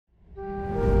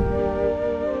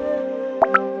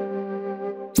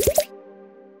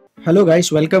Hello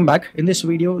guys, welcome back. In this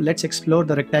video, let's explore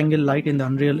the rectangle light in the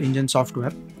Unreal Engine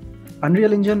software.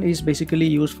 Unreal Engine is basically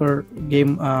used for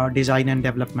game design and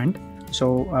development.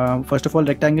 So first of all,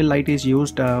 rectangle light is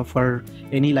used for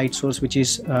any light source which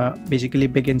is basically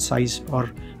big in size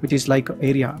or which is like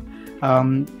area.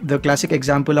 The classic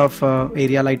example of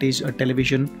area light is a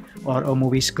television or a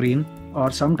movie screen, or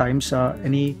sometimes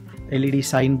any LED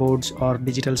signboards or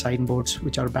digital signboards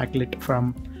which are backlit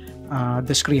from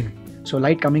the screen. So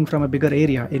light coming from a bigger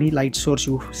area, any light source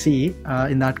you see,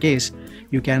 in that case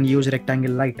you can use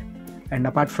rectangle light. And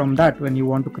apart from that, when you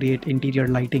want to create interior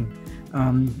lighting,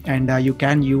 you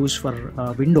can use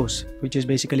for windows, which is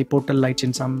basically portal lights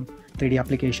in some 3D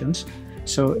applications.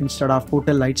 So instead of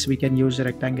portal lights, we can use a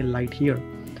rectangle light here.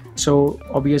 So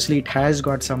obviously it has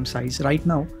got some size. Right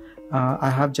now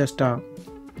I've just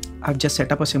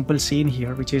set up a simple scene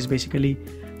here, which is basically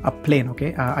a plane.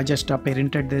 Okay, I just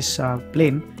parented this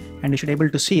plane, and you should be able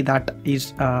to see that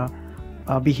is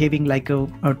behaving like a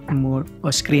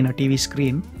screen, a TV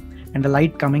screen, and the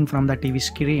light coming from the TV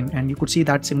screen, and you could see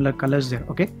that similar colors there.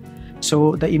 Okay,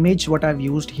 so the image what I've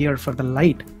used here for the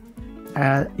light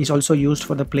is also used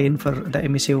for the plane for the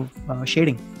emissive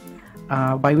shading,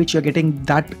 by which you're getting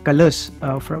that colors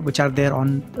which are there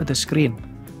on the screen.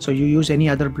 So you use any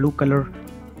other blue color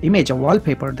image, a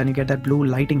wallpaper, then you get that blue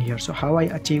lighting here. So how I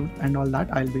achieve and all that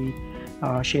I'll be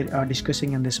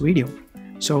discussing in this video.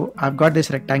 So I've got this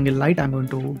rectangle light. I'm going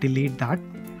to delete that.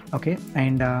 Okay,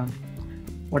 and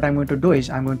what I'm going to do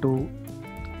is I'm going to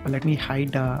let me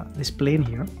hide this plane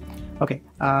here. Okay,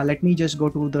 let me just go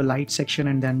to the light section,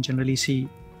 and then generally see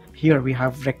here we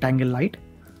have rectangle light,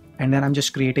 and then I'm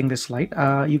just creating this light.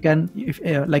 You can, if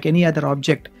like any other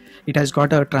object, it has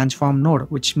got a transform node,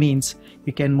 which means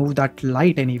you can move that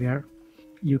light anywhere.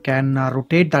 You can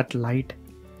rotate that light,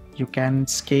 you can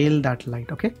scale that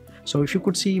light. Okay, so if you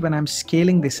could see, when I'm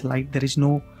scaling this light, there is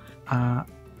no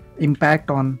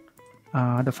impact on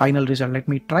the final result. Let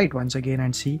me try it once again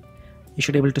and see. You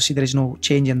should be able to see there is no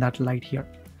change in that light here,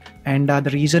 and the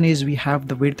reason is we have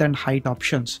the width and height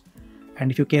options.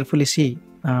 And if you carefully see,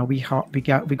 we got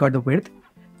the width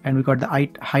and we got the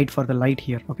height for the light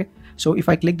here. Okay, so if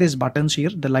I click these buttons here,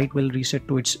 the light will reset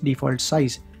to its default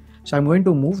size. So I'm going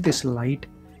to move this light,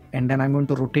 and then I'm going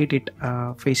to rotate it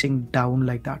facing down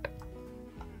like that.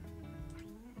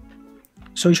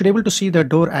 So you should be able to see the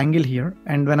door angle here,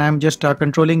 and when I'm just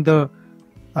controlling the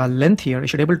length here, you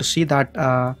should be able to see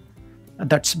that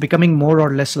that's becoming more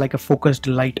or less like a focused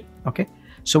light. Okay,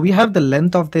 so we have the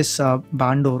length of this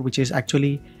barn door, which is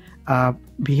actually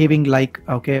behaving like,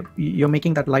 okay, you're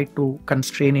making that light to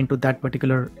constrain into that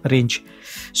particular range.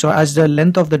 So as the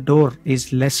length of the door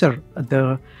is lesser,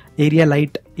 the area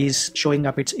light is showing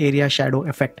up its area shadow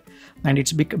effect, and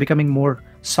it's becoming more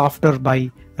softer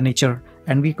by nature.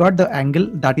 And we got the angle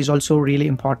that is also really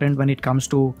important when it comes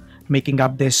to making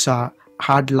up this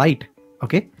hard light.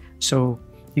 Okay, so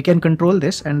you can control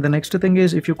this. And the next thing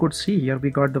is, if you could see here,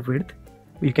 we got the width.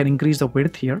 You can increase the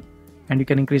width here, and you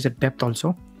can increase the depth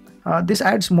also. This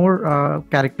adds more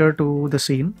character to the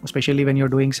scene, especially when you're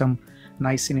doing some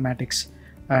nice cinematics,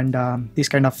 and these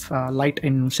kind of light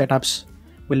in setups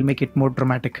will make it more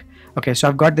dramatic. Okay, so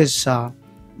I've got this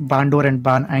barn door and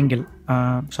barn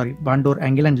door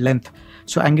angle and length.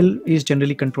 So angle is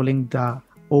generally controlling the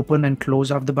open and close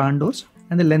of the barn doors,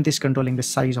 and the length is controlling the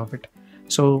size of it.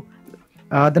 So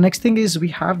the next thing is we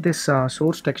have this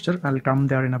source texture. I'll come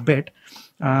there in a bit,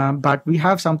 but we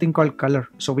have something called color.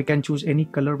 So we can choose any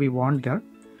color we want there.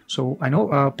 So I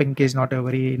know pink is not a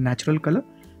very natural color,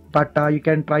 but you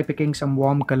can try picking some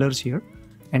warm colors here,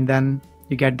 and then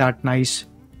you get that nice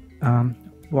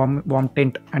warm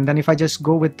tint. And then if I just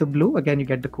go with the blue, again you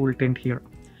get the cool tint here.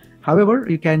 However,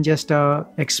 you can just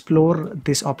explore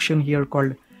this option here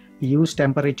called use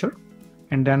temperature,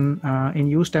 and then in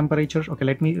use temperature, okay,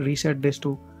 let me reset this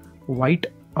to white,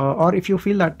 or if you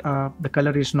feel that the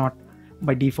color is not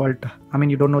by default, I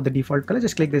mean you don't know the default color,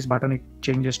 just click this button, it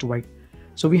changes to white.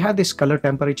 So we have this color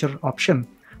temperature option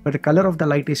where the color of the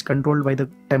light is controlled by the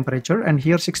temperature, and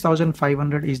here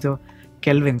 6500 is the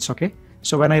kelvins. Okay,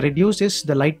 so when I reduce this,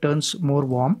 the light turns more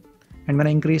warm, and when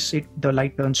I increase it, the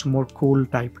light turns more cool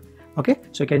type. Okay,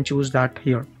 so you can choose that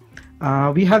here.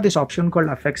 We have this option called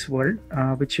effects world,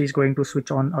 which is going to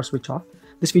switch on or switch off.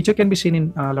 This feature can be seen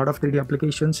in a lot of 3D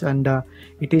applications, and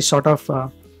it is sort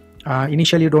of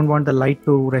initially you don't want the light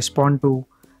to respond to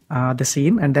the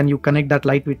scene, and then you connect that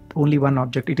light with only one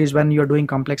object. It is when you're doing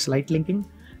complex light linking,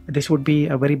 this would be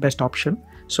a very best option.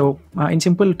 So in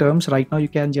simple terms, right now you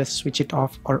can just switch it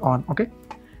off or on. Okay,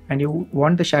 and you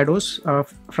want the shadows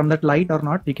from that light or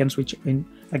not, you can switch in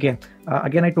again.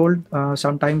 Again, I told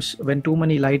sometimes when too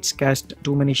many lights cast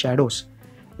too many shadows,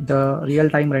 the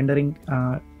real-time rendering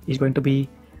is going to be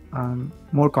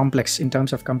more complex in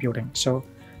terms of computing. So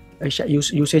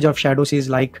usage of shadows is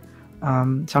like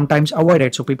sometimes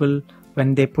avoided. So people,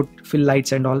 when they put fill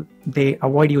lights and all, they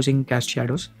avoid using cast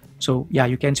shadows. So yeah,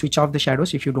 you can switch off the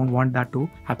shadows if you don't want that to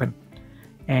happen.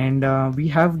 And we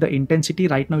have the intensity.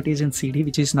 Right now it is in CD,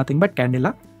 which is nothing but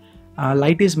candela.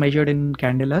 Light is measured in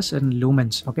candelas and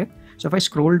lumens. Okay, so if I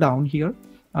scroll down here,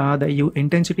 the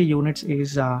intensity units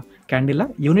is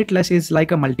candela. Unitless is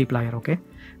like a multiplier. Okay,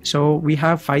 so we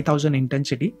have 5000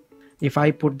 intensity. If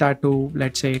I put that to,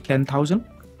 let's say, 10,000,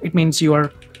 it means you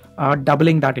are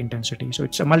doubling that intensity. So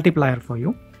it's a multiplier for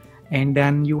you. And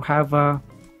then you have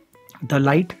the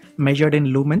light measured in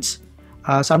lumens.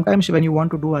 Sometimes when you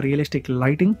want to do a realistic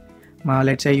lighting,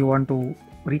 let's say you want to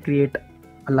recreate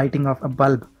a lighting of a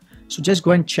bulb, so just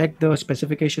go and check the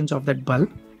specifications of that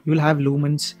bulb. You will have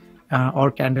lumens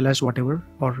or candelas, whatever,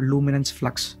 or luminance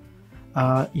flux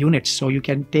units. So you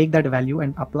can take that value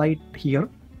and apply it here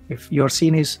if your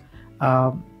scene is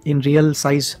in real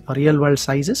world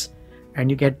sizes, and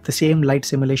you get the same light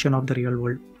simulation of the real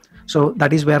world. So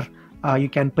that is where you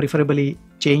can preferably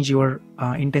change your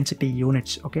intensity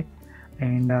units. Okay,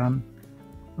 and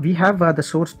we have the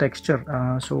source texture.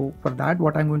 So for that,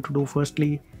 what I'm going to do,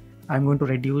 firstly, I'm going to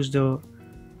reduce the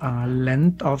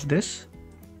length of this,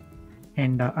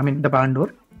 and I mean the barn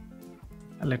door.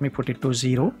 Let me put it to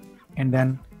 0, and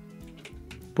then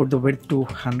put the width to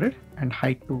 100 and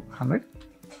height to 100,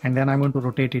 and then I'm going to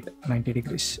rotate it 90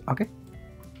 degrees. Okay,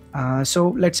 so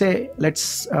let's say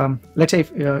if,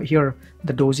 here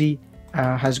the dozy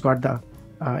has got the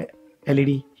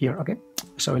LED here. Okay,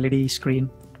 so LED screen.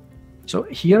 So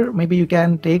here maybe you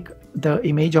can take the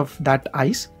image of that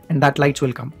ice, and that lights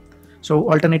will come.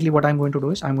 So alternately, what I'm going to do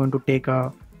is I'm going to take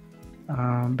a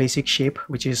basic shape,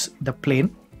 which is the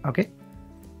plane. Okay,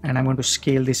 and I'm going to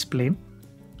scale this plane,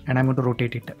 and I'm going to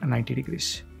rotate it 90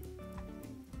 degrees.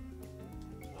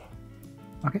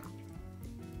 Okay,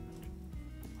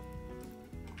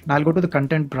 now I'll go to the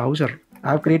content browser.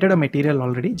 I've created a material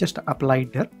already, just apply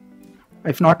it there.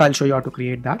 If not, I'll show you how to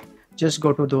create that. Just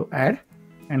go to the add,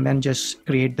 and then just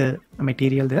create the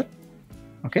material there.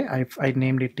 Okay, I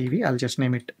named it TV. I'll just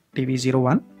name it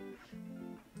TV01.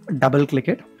 Double click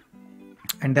it,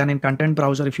 and then in content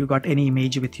browser, if you got any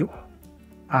image with you,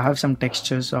 I have some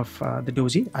textures of the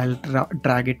dozy. I'll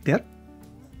drag it there,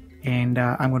 and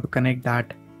I'm going to connect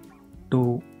that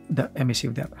to the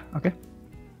emissive there. Okay,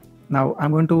 now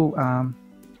I'm going to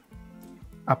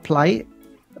apply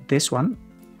this one,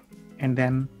 and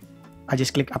then I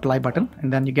just click apply button,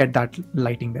 and then you get that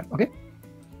lighting there. Okay,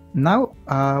 now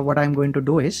what I'm going to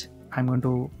do is I'm going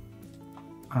to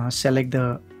select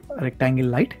the rectangle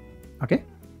light. Okay,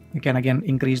 you can again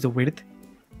increase the width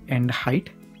and height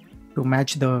to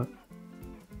match the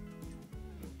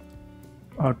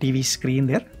TV screen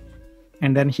there,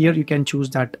 and then here you can choose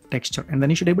that texture, and then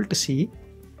you should be able to see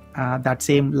that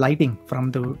same lighting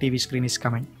from the TV screen is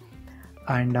coming.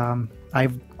 And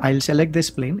I'll select this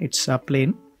plane. It's a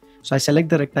plane, so I select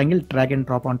the rectangle, drag and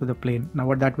drop onto the plane. Now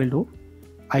what that will do,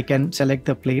 I can select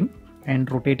the plane and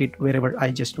rotate it wherever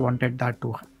I just wanted that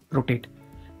to rotate.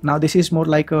 Now this is more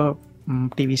like a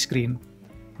TV screen,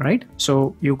 right?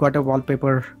 So you got a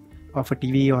wallpaper of a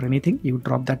TV or anything, you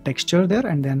drop that texture there,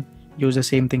 and then use the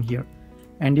same thing here.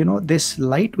 And you know, this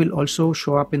light will also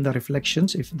show up in the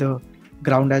reflections if the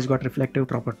ground has got reflective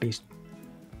properties.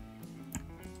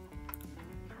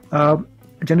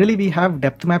 Generally we have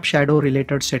depth map shadow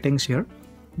related settings here.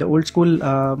 The old school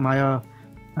Maya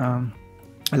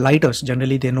lighters,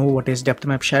 generally they know what is depth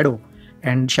map shadow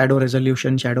and shadow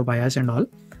resolution, shadow bias and all.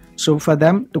 So for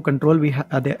them to control, you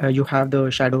have the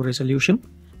shadow resolution,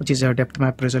 which is a depth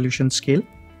map resolution scale.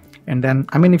 And then,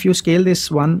 I mean, if you scale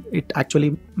this one, it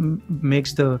actually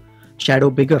makes the shadow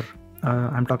bigger.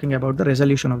 I'm talking about the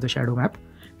resolution of the shadow map,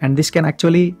 and this can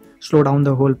actually slow down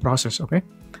the whole process. Okay,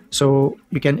 so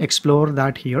you can explore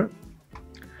that here.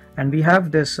 And we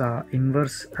have this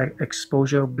inverse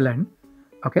exposure blend.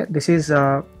 Okay, this is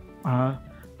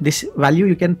this value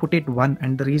you can put it 1,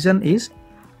 and the reason is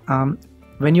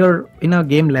when you're in a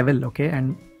game level, okay,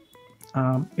 and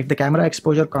if the camera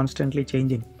exposure constantly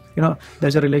changing, you know,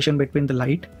 there's a relation between the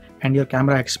light and your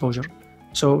camera exposure.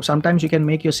 So sometimes you can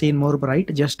make your scene more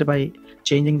bright just by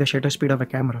changing the shutter speed of a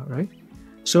camera, right?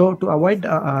 So to avoid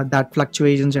that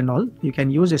fluctuations and all, you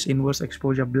can use this inverse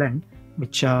exposure blend,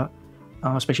 which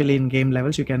especially in game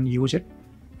levels you can use it.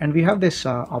 And we have this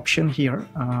option here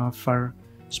for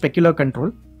specular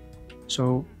control.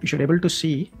 So you should be able to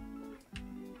see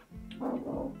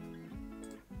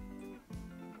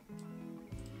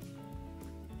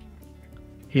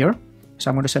here.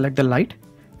 So I'm going to select the light,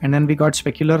 and then we got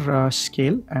specular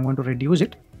scale. I'm going to reduce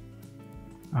it.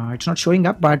 It's not showing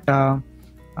up, but I'll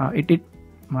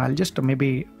just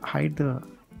maybe hide the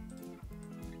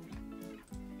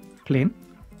plane.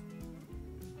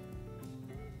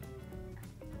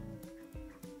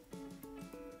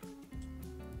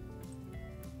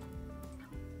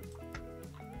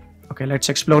 Okay, let's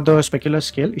explore the specular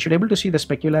scale. You should be able to see the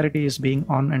specularity is being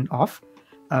on and off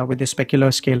with the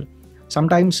specular scale.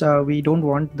 Sometimes we don't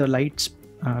want the light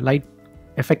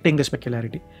affecting the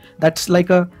specularity. That's like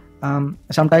a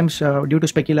sometimes due to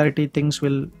specularity things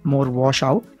will more wash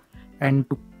out, and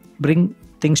to bring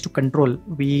things to control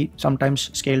we sometimes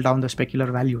scale down the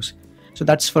specular values. So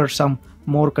that's for some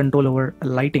more control over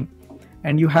lighting.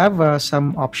 And you have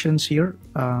some options here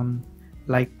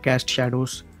like cast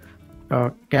shadows,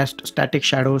 cast static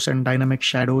shadows and dynamic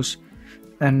shadows,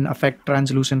 and affect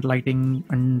translucent lighting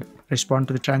and respond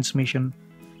to the transmission,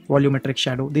 volumetric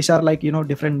shadow. These are like, you know,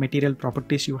 different material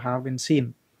properties you have in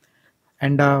scene,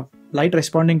 and light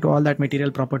responding to all that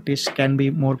material properties can be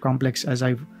more complex as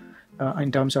I've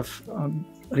in terms of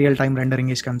real-time rendering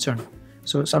is concerned.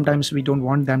 So sometimes we don't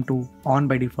want them to on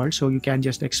by default, so you can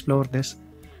just explore this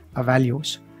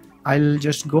values. I'll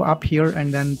just go up here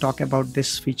and then talk about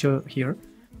this feature here.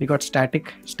 We got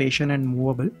static, station, and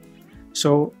movable.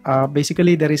 So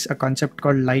basically there is a concept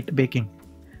called light baking.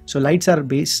 So lights are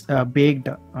baked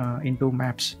into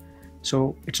maps.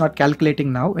 So it's not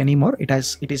calculating now anymore. It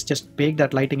is just baked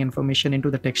that lighting information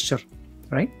into the texture,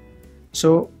 right?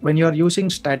 So when you are using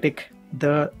static,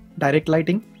 the direct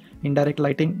lighting, indirect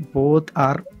lighting, both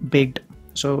are baked.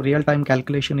 So real-time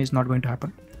calculation is not going to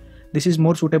happen. This is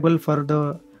more suitable for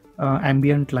the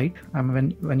ambient light.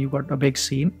 When you got a big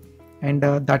scene, and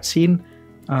that scene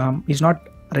is not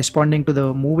responding to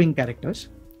the moving characters.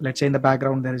 Let's say in the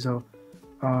background there is a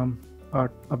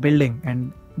building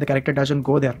and the character doesn't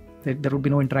go there. There would be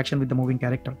no interaction with the moving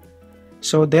character.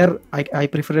 So there I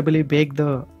preferably bake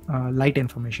the light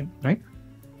information, right?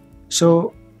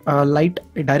 So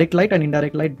direct light and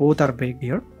indirect light both are baked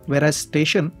here, whereas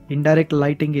station, indirect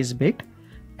lighting is baked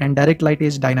and direct light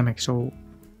is dynamic. So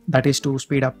that is to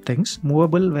speed up things.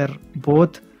 Movable, where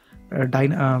both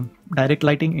direct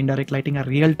lighting, indirect lighting are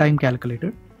real-time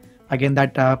calculated. Again,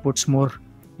 that puts more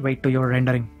weight to your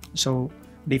rendering. So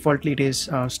defaultly it is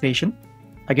station.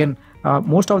 Again,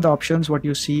 most of the options what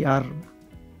you see are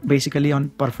basically on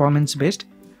performance based.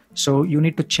 So you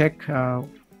need to check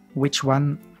which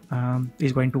one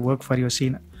is going to work for your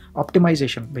scene.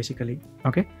 Optimization basically.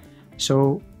 Okay.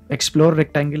 So explore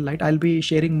rectangle light. I'll be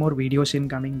sharing more videos in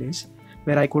coming days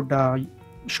where I could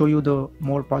show you the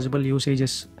more possible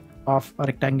usages of a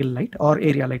rectangle light or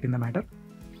area light in the matter.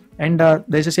 And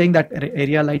there's a saying that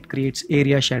area light creates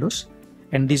area shadows,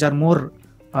 and these are more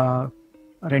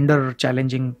render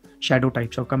challenging shadow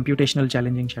types or computational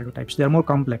challenging shadow types. They are more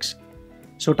complex.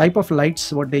 So type of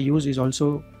lights what they use is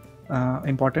also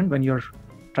important when you're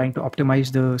trying to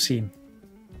optimize the scene.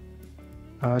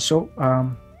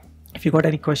 If you got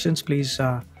any questions, please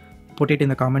put it in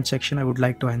the comment section. I would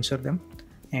like to answer them.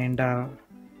 And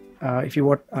if you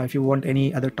want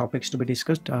any other topics to be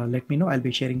discussed, let me know. I'll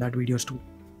be sharing that videos too.